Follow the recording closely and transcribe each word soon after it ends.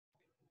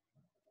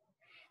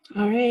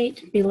All right,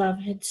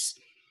 beloveds,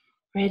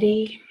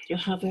 ready? You'll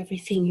have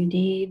everything you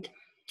need.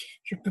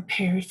 You're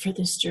prepared for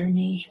this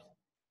journey.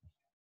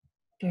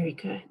 Very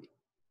good.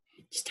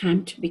 It's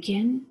time to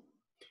begin.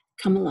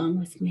 Come along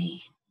with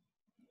me.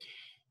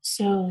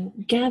 So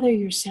gather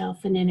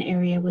yourself in an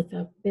area with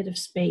a bit of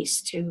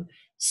space to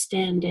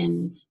stand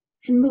in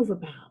and move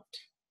about.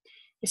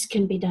 This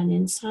can be done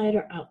inside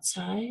or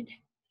outside.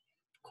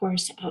 Of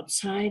course,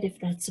 outside, if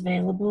that's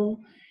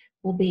available,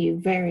 will be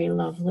very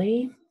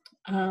lovely.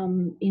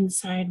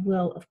 Inside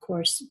will, of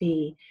course,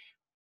 be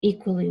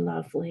equally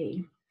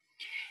lovely.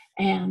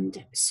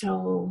 And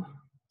so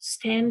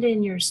stand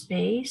in your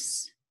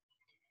space,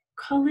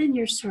 call in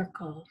your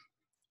circle,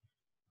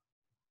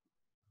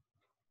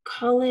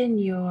 call in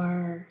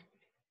your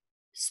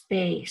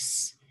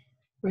space,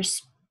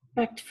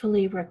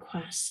 respectfully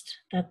request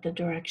that the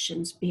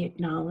directions be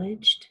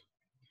acknowledged,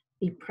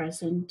 be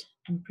present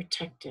and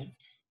protective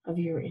of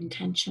your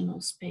intentional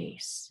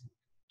space.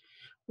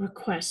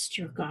 Request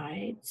your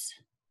guides,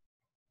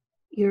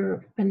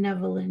 your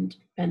benevolent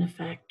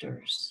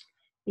benefactors,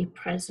 be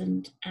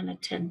present and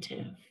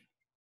attentive.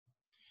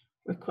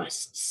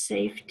 Request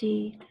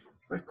safety,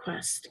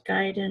 request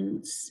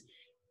guidance,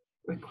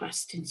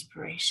 request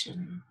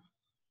inspiration.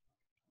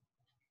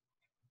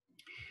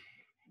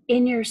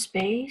 In your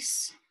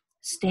space,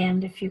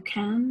 stand if you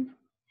can.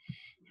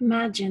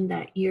 Imagine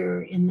that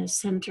you're in the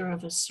center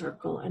of a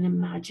circle, an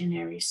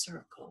imaginary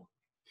circle.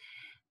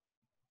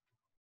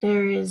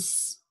 There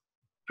is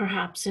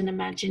perhaps an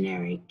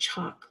imaginary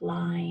chalk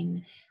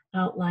line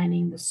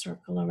outlining the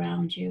circle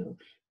around you,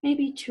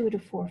 maybe 2 to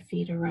 4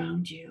 feet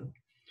around you,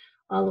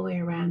 all the way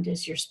around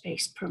as your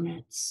space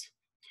permits.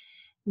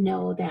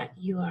 Know that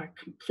you are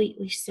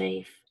completely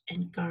safe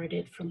and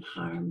guarded from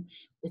harm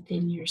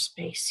within your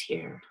space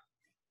here.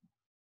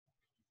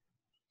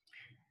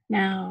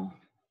 Now,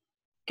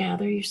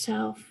 gather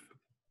yourself,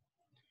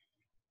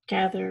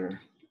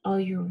 gather all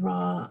your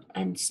raw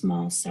and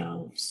small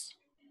selves,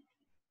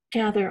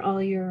 gather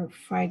all your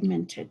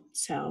fragmented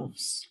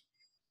selves,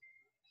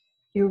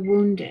 your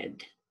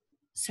wounded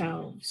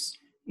selves,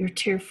 your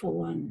tearful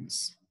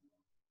ones.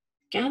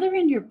 Gather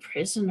in your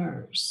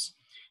prisoners,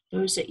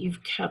 those that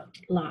you've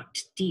kept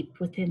locked deep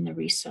within the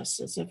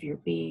recesses of your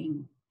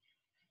being.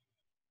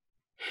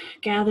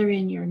 Gather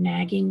in your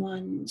nagging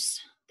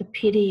ones, the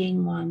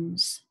pitying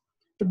ones,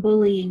 the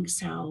bullying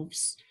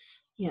selves.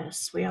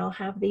 Yes, we all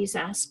have these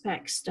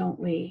aspects, don't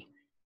we?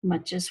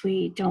 Much as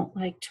we don't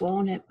like to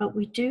own it, but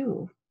we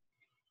do.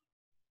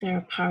 They're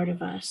a part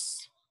of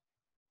us,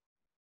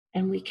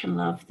 and we can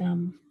love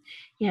them.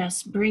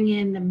 Yes, bring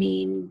in the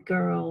mean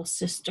girl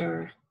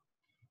sister.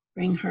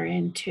 Bring her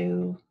in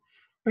too.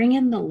 Bring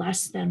in the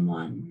less than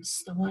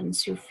ones, the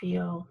ones who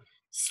feel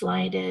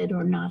slighted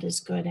or not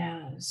as good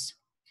as.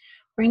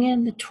 Bring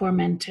in the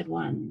tormented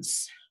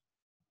ones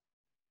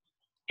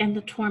and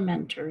the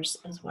tormentors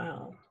as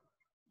well.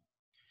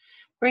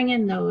 Bring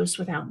in those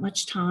without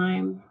much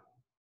time,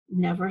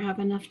 never have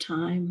enough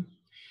time.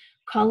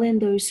 Call in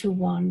those who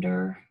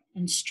wander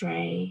and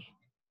stray.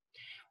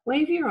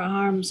 Wave your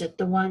arms at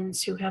the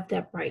ones who have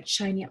that bright,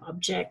 shiny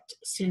object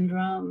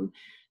syndrome,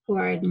 who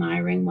are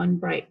admiring one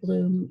bright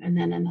bloom and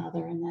then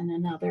another and then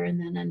another and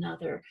then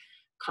another.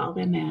 Call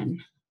them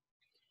in.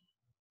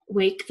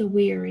 Wake the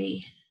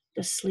weary,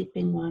 the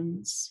sleeping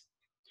ones.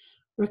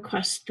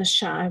 Request the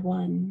shy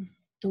one,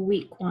 the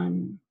weak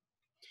one,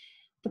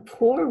 the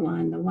poor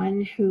one, the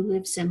one who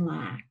lives in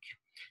lack,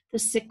 the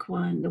sick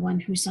one, the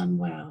one who's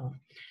unwell.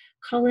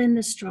 Call in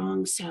the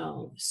strong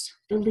selves,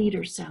 the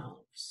leader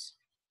selves.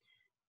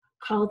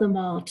 Call them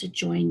all to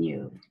join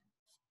you.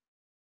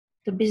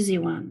 The busy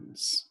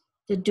ones,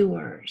 the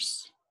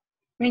doers.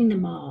 Bring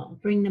them all,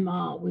 bring them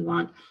all. We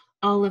want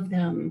all of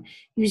them.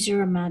 Use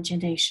your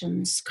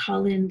imaginations.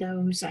 Call in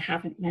those I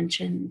haven't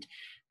mentioned.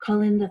 Call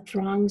in the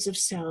throngs of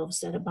selves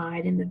that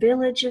abide in the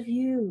village of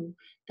you.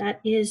 That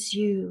is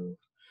you.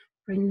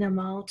 Bring them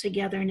all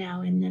together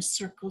now in this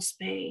circle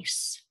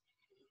space.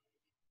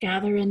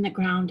 Gather in the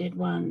grounded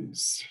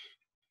ones,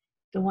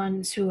 the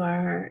ones who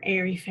are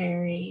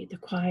airy-fairy, the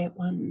quiet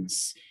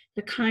ones,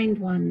 the kind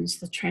ones,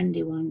 the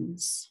trendy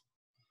ones,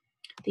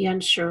 the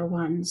unsure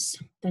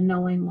ones, the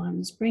knowing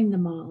ones. Bring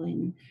them all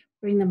in,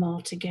 bring them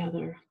all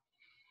together.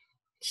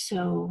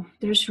 So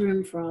there's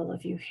room for all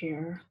of you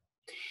here.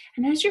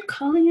 And as you're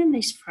calling in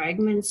these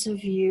fragments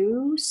of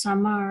you,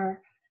 some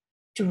are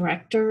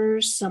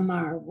directors, some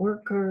are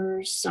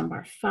workers, some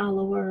are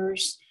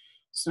followers,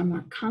 some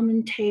are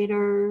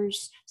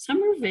commentators,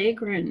 some are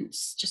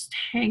vagrants just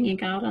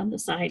hanging out on the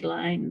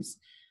sidelines,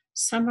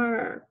 some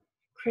are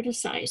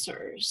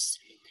criticizers,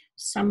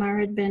 some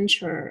are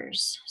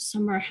adventurers,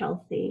 some are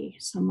healthy,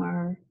 some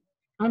are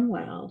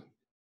unwell.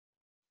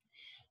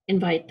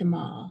 Invite them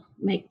all,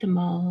 make them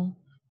all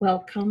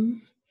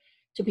welcome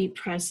to be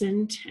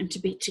present and to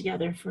be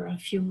together for a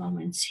few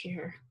moments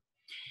here.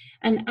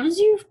 And as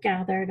you've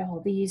gathered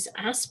all these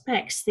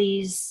aspects,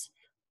 these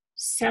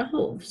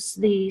selves,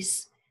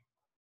 these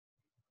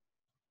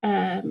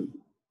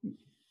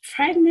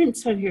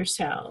fragments of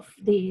yourself,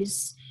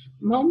 these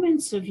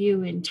moments of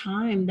you in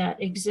time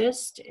that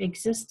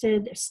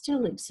existed,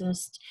 still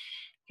exist.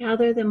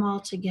 Gather them all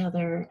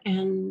together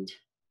and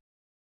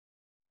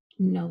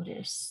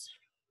notice.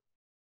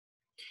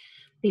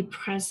 Be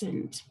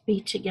present, be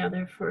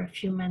together for a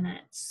few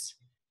minutes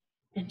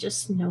and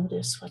just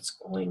notice what's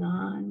going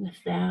on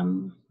with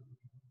them.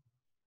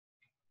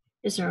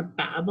 Is there a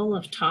babble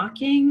of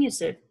talking?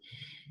 Is it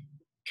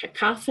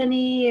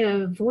cacophony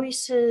of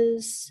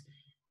voices?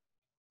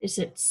 Is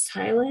it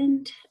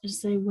silent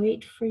as they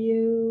wait for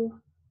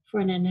you for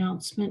an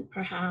announcement,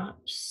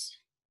 perhaps?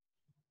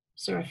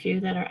 Is there a few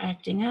that are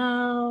acting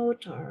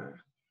out or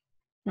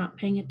not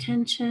paying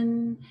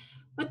attention?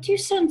 What do you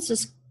sense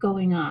is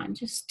going on?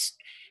 Just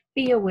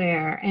be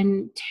aware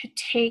and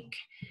take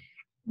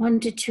 1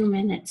 to 2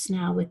 minutes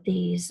now with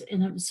these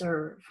and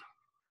observe.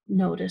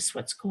 Notice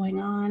what's going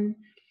on,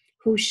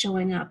 who's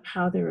showing up,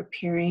 how they're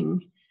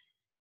appearing.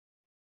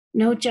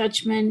 No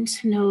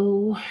judgment,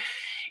 no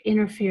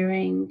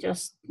interfering,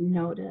 just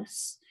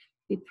notice.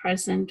 Be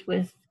present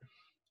with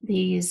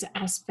these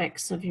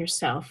aspects of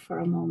yourself for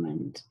a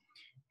moment,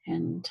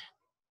 and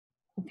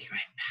we'll be right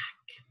back.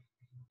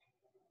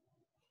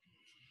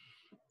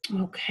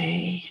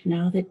 Okay,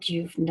 now that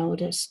you've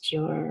noticed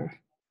your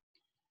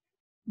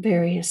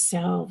various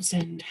selves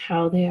and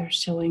how they are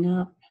showing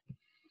up,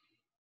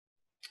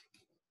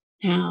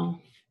 now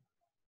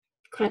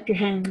clap your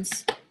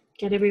hands,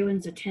 get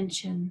everyone's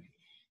attention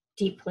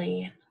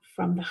deeply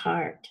from the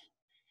heart.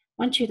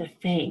 I want you to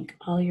thank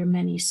all your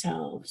many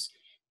selves.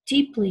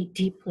 Deeply,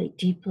 deeply,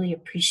 deeply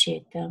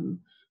appreciate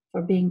them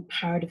for being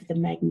part of the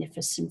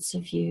magnificence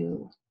of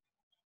you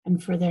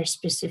and for their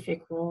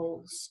specific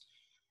roles.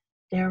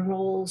 Their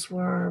roles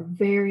were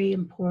very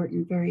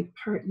important, very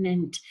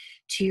pertinent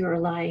to your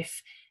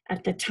life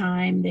at the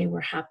time they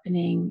were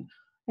happening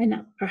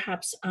and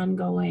perhaps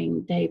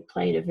ongoing. They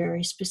played a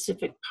very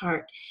specific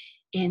part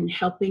in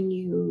helping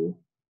you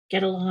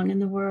get along in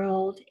the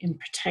world, in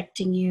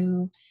protecting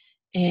you,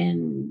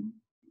 in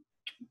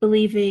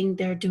believing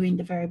they're doing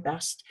the very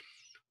best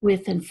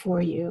with and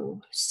for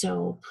you.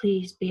 So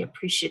please be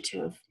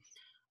appreciative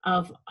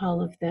of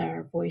all of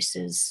their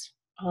voices,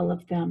 all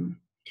of them.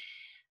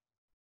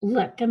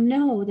 Let them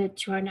know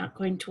that you are not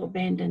going to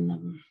abandon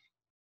them.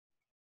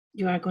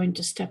 You are going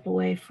to step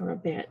away for a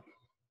bit.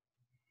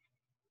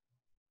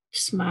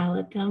 Smile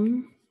at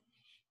them.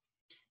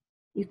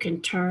 You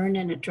can turn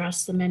and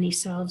address the many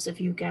selves of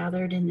you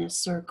gathered in this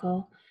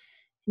circle.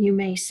 You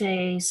may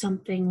say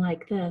something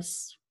like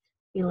this: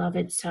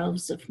 beloved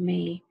selves of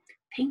me,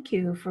 thank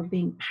you for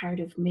being part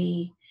of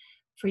me,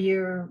 for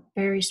your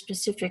very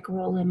specific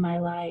role in my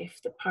life,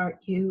 the part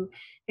you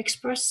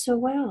express so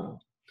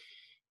well.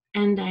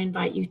 And I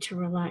invite you to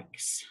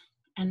relax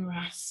and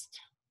rest.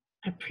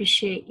 I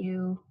appreciate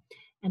you,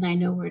 and I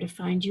know where to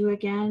find you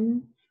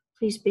again.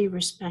 Please be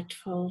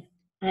respectful,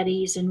 at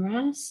ease, and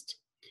rest.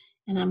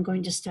 And I'm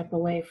going to step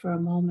away for a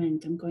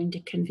moment. I'm going to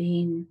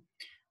convene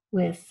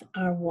with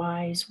our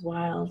wise,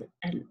 wild,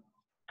 and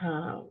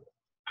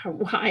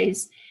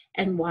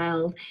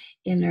wild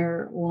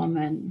inner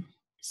woman.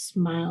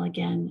 Smile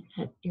again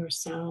at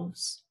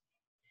yourselves.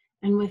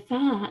 And with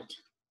that,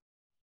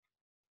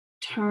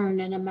 turn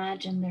and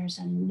imagine there's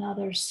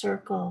another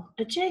circle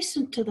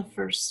adjacent to the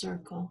first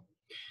circle,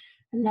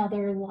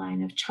 another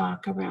line of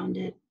chalk around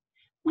it.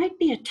 Might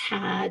be a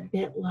tad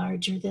bit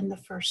larger than the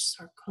first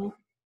circle.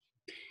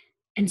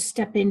 And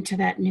step into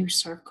that new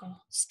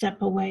circle.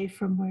 Step away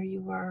from where you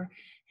were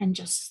and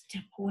just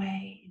step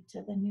away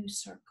into the new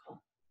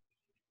circle.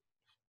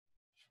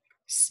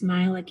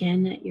 Smile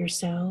again at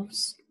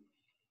yourselves.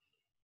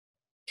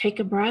 Take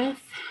a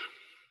breath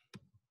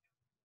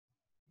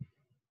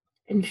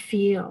and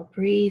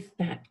breathe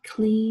that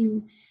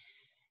clean,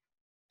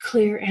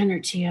 clear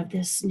energy of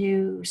this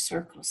new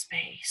circle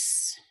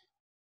space.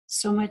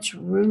 So much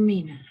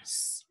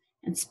roominess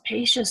and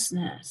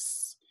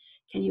spaciousness.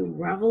 Can you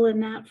revel in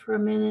that for a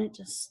minute?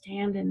 Just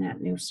stand in that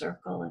new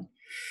circle and,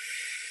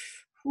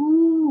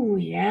 ooh,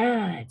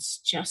 yeah, it's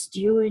just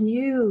you and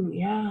you.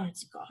 Yeah,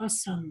 it's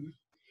awesome.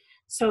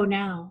 So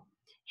now,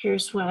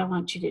 here's what I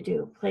want you to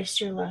do. Place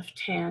your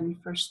left hand,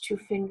 first 2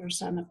 fingers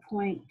on a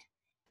point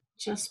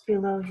just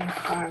below your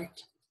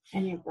heart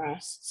and your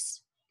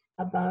breasts,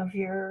 above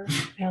your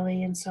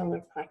belly and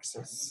solar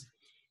plexus,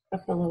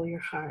 but below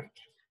your heart.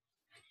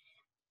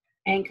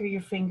 Anchor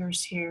your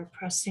fingers here,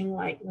 pressing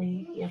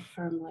lightly yet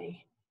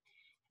firmly.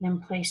 Then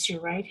place your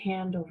right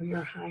hand over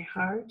your high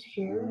heart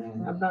here,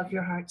 above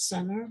your heart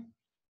center,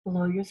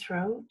 below your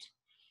throat.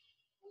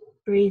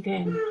 Breathe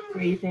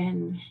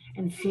in,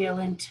 and feel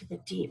into the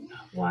deep,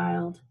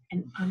 wild,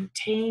 and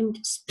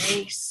untamed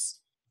space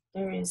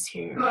there is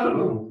here.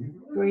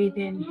 Breathe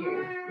in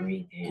here,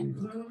 breathe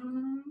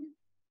in.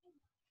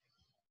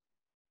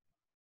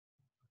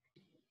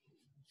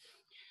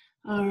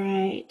 All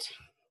right.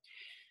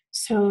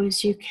 So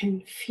as you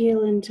can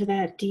feel into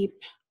that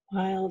deep,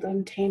 wild,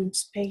 untamed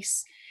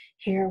space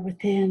here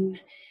within,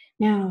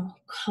 now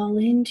call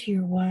into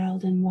your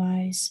wild and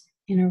wise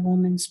inner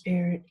woman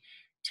spirit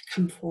to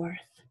come forth.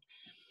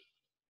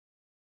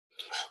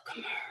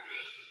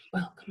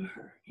 Welcome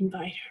her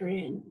invite her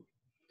in.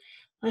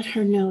 Let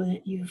her know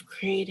that you've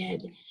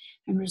created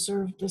and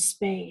reserved the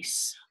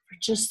space for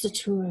just the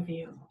two of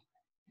you.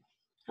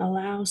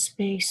 Allow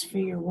space for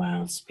your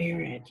wild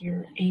spirit,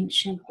 your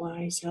ancient,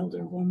 wise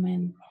elder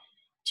woman,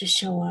 to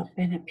show up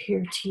and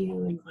appear to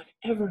you in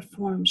whatever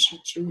form she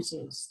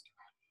chooses.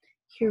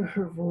 Hear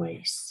her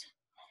voice.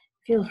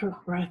 Feel her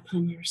breath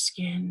on your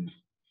skin.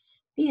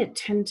 Be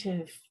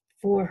attentive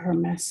for her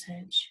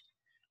message,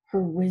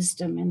 her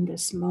wisdom in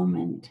this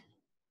moment.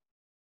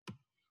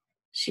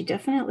 She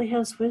definitely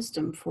has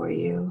wisdom for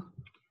you.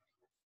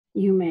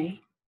 You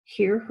may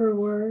hear her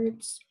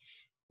words.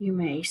 You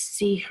may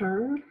see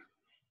her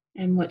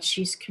and what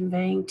she's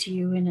conveying to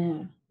you in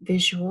a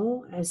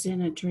visual, as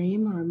in a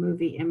dream or a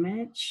movie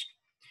image.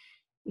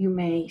 You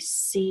may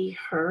see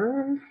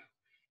her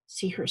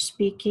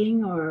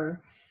speaking or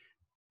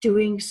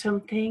doing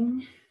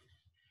something.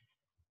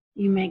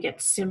 You may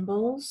get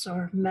symbols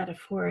or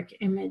metaphoric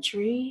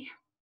imagery.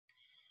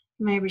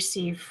 You may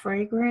receive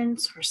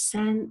fragrance or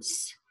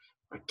scents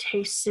or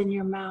tastes in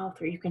your mouth,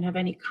 or you can have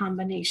any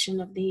combination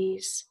of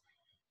these.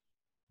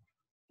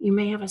 You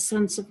may have a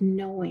sense of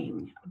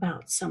knowing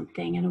about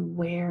something and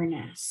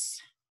awareness.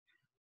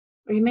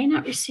 Or you may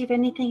not receive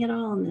anything at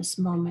all in this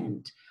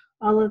moment.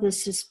 All of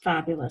this is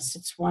fabulous.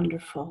 It's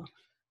wonderful.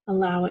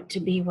 Allow it to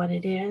be what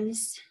it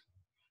is.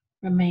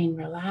 Remain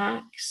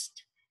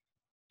relaxed.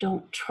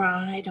 Don't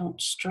try,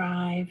 don't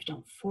strive,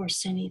 don't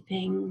force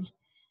anything.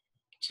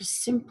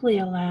 Just simply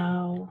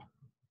allow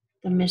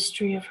the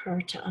mystery of her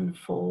to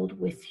unfold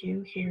with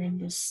you here in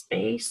this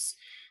space,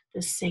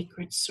 the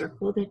sacred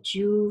circle that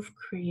you've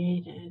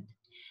created,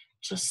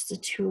 just the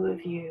two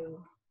of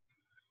you,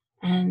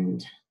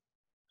 and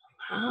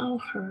allow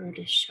her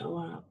to show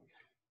up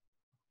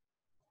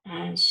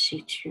as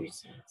she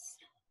chooses.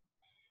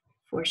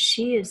 For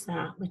she is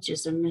that which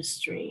is a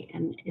mystery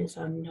and is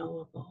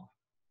unknowable.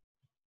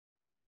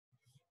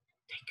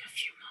 Take a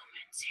few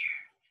moments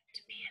here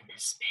to be in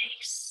this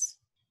space.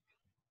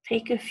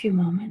 Take a few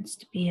moments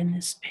to be in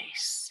this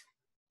space.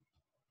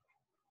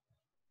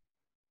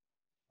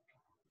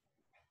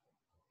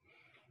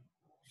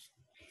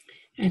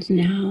 And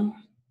now,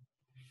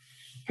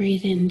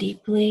 breathe in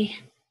deeply.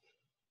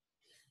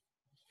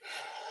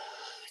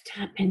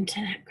 Tap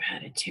into that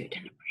gratitude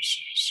and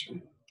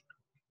appreciation.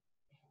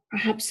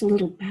 Perhaps a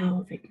little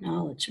bow of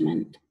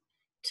acknowledgement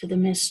to the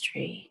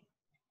mystery.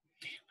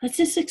 Let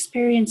this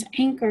experience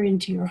anchor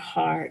into your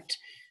heart,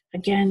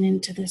 again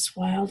into this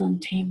wild,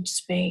 untamed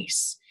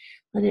space.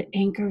 Let it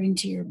anchor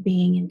into your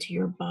being, into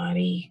your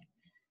body,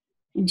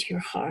 into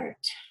your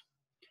heart.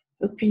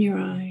 Open your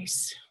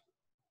eyes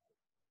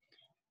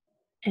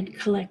and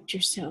collect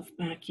yourself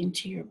back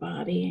into your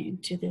body,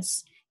 into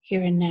this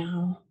here and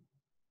now.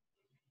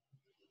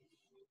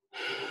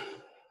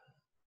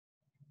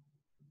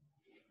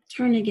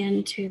 Turn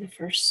again to the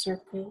first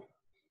circle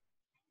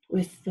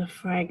with the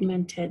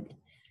fragmented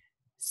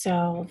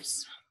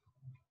selves.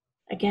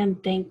 Again,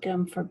 thank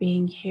them for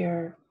being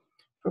here,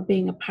 for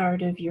being a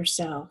part of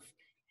yourself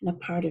and a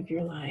part of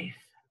your life.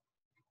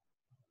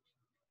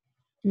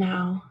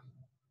 Now,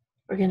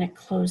 we're going to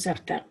close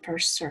up that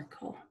first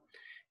circle.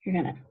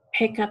 You're going to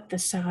pick up the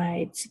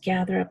sides,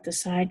 gather up the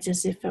sides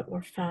as if it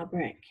were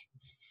fabric.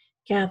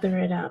 Gather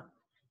it up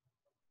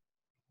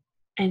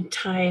and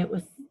tie it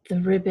with the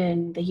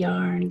ribbon, the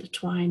yarn, the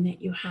twine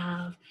that you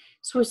have.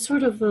 So it's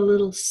sort of a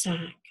little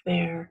sack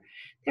there.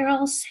 They're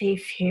all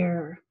safe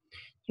here.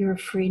 You're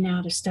free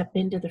now to step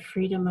into the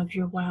freedom of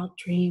your wild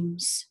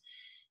dreams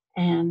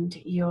and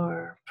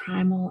your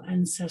primal,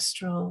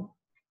 ancestral,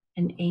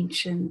 and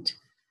ancient,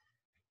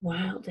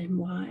 wild and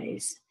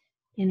wise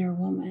inner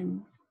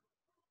woman.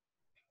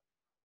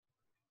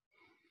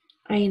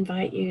 I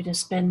invite you to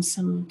spend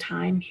some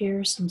time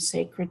here, some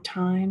sacred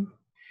time.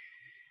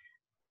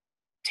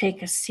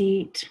 Take a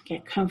seat,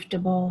 get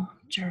comfortable,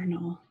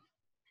 journal.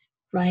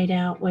 Write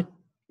out what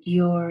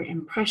your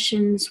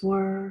impressions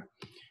were,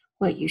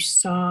 what you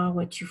saw,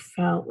 what you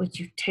felt, what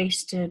you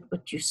tasted,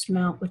 what you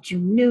smelt, what you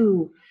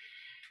knew.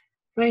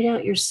 Write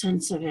out your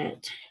sense of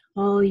it,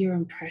 all your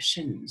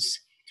impressions.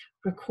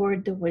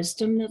 Record the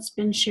wisdom that's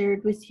been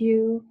shared with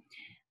you,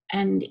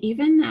 and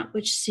even that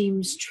which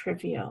seems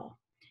trivial,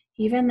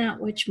 even that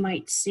which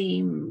might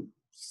seem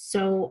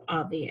so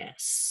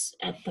obvious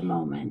at the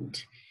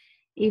moment,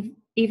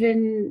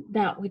 even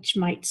that which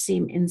might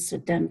seem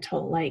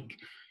incidental, like,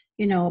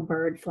 a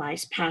bird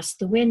flies past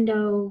the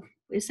window.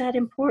 Is that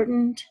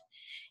important?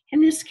 In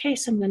this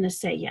case, I'm going to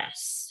say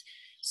yes.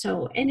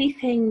 So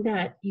anything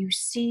that you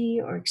see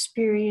or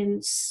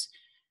experience,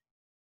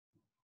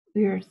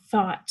 your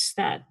thoughts,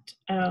 that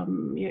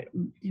your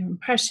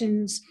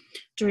impressions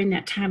during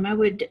that time, I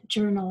would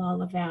journal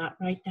all of that,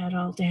 write that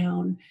all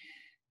down.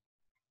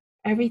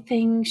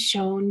 Everything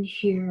shown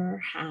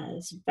here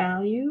has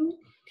value.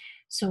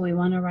 So we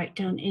want to write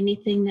down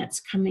anything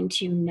that's coming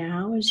to you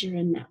now as you're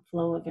in that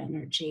flow of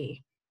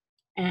energy.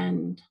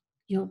 And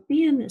you'll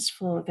be in this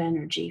flow of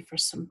energy for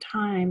some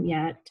time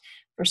yet,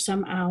 for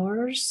some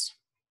hours,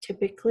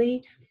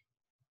 typically.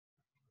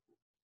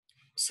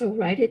 So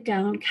write it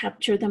down,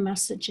 capture the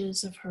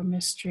messages of her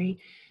mystery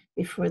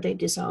before they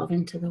dissolve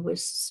into the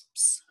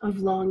wisps of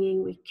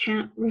longing we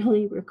can't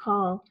really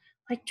recall,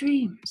 like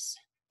dreams.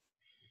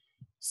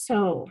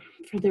 So,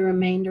 for the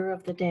remainder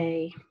of the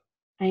day,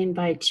 I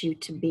invite you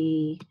to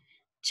be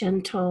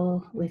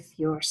gentle with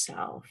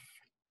yourself.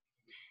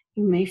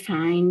 You may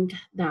find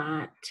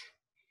that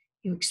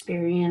you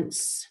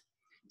experience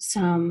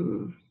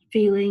some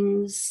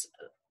feelings,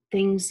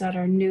 things that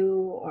are new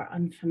or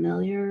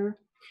unfamiliar.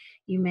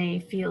 You may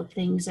feel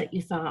things that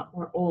you thought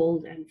were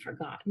old and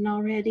forgotten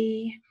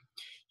already.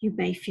 You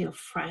may feel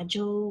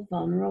fragile,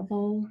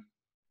 vulnerable.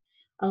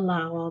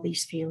 Allow all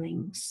these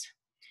feelings.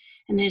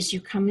 And as you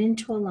come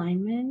into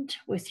alignment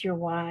with your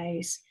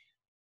wise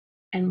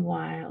and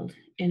wild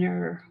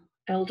inner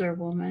elder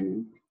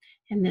woman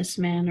in this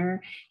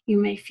manner, you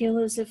may feel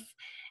as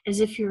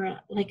if you're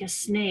like a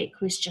snake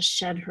who's just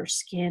shed her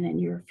skin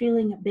and you're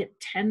feeling a bit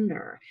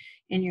tender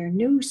in your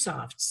new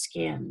soft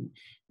skin.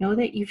 Know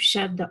that you've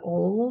shed the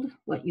old,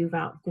 what you've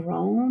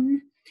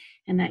outgrown,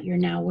 and that you're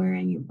now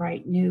wearing your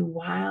bright new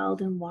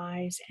wild and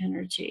wise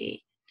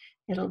energy.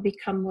 It'll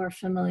become more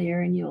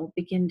familiar and you'll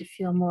begin to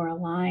feel more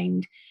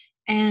aligned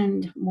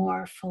and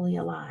more fully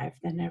alive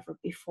than ever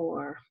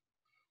before.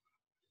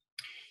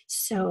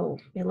 So,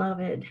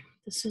 beloved,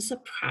 this is a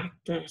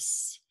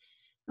practice,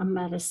 a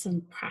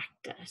medicine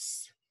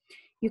practice.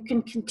 You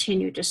can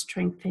continue to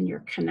strengthen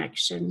your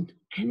connection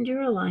and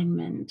your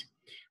alignment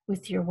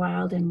with your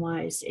wild and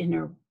wise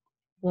inner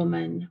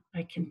woman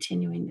by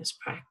continuing this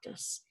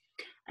practice.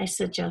 I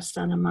suggest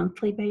on a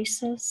monthly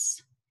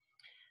basis,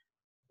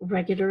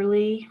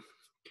 regularly.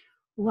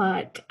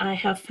 What I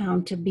have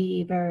found to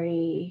be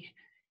very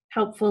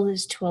helpful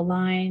is to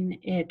align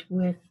it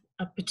with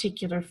a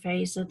particular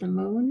phase of the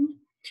moon,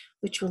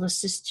 which will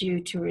assist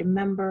you to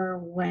remember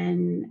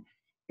when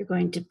you're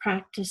going to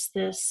practice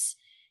this,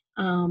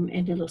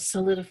 and it'll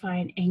solidify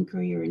and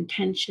anchor your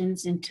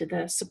intentions into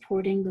the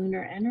supporting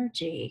lunar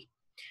energy.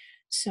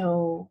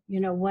 So,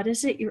 what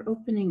is it you're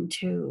opening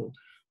to?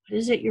 What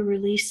is it you're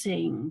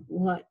releasing?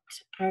 What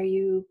are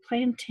you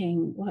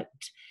planting?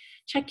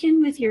 Check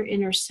in with your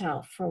inner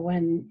self for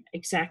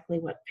exactly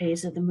what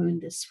phase of the moon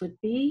this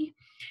would be.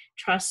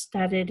 Trust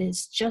that it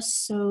is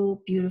just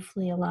so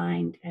beautifully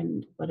aligned,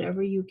 and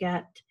whatever you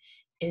get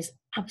is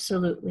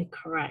absolutely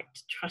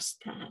correct.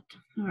 Trust that.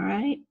 All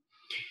right.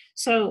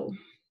 So,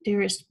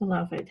 dearest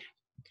beloved,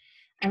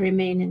 I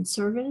remain in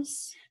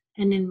service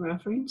and in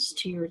reverence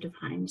to your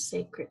divine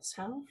sacred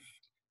self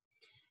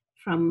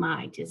from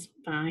my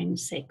divine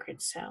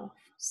sacred self.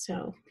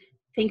 So,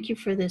 thank you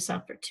for this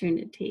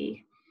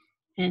opportunity.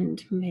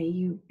 And may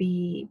you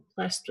be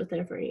blessed with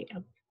every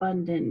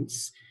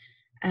abundance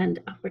and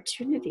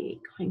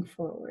opportunity going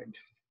forward.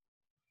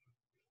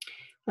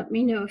 Let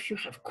me know if you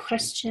have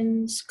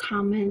questions,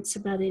 comments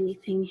about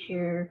anything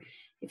here.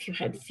 If you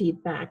had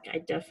feedback, I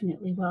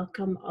definitely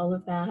welcome all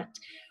of that.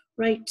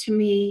 Write to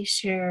me,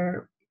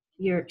 share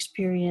your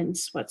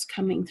experience, what's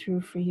coming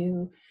through for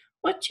you,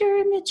 what your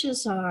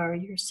images are,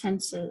 your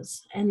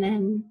senses, and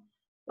then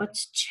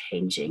what's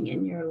changing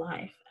in your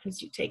life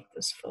as you take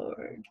this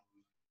forward.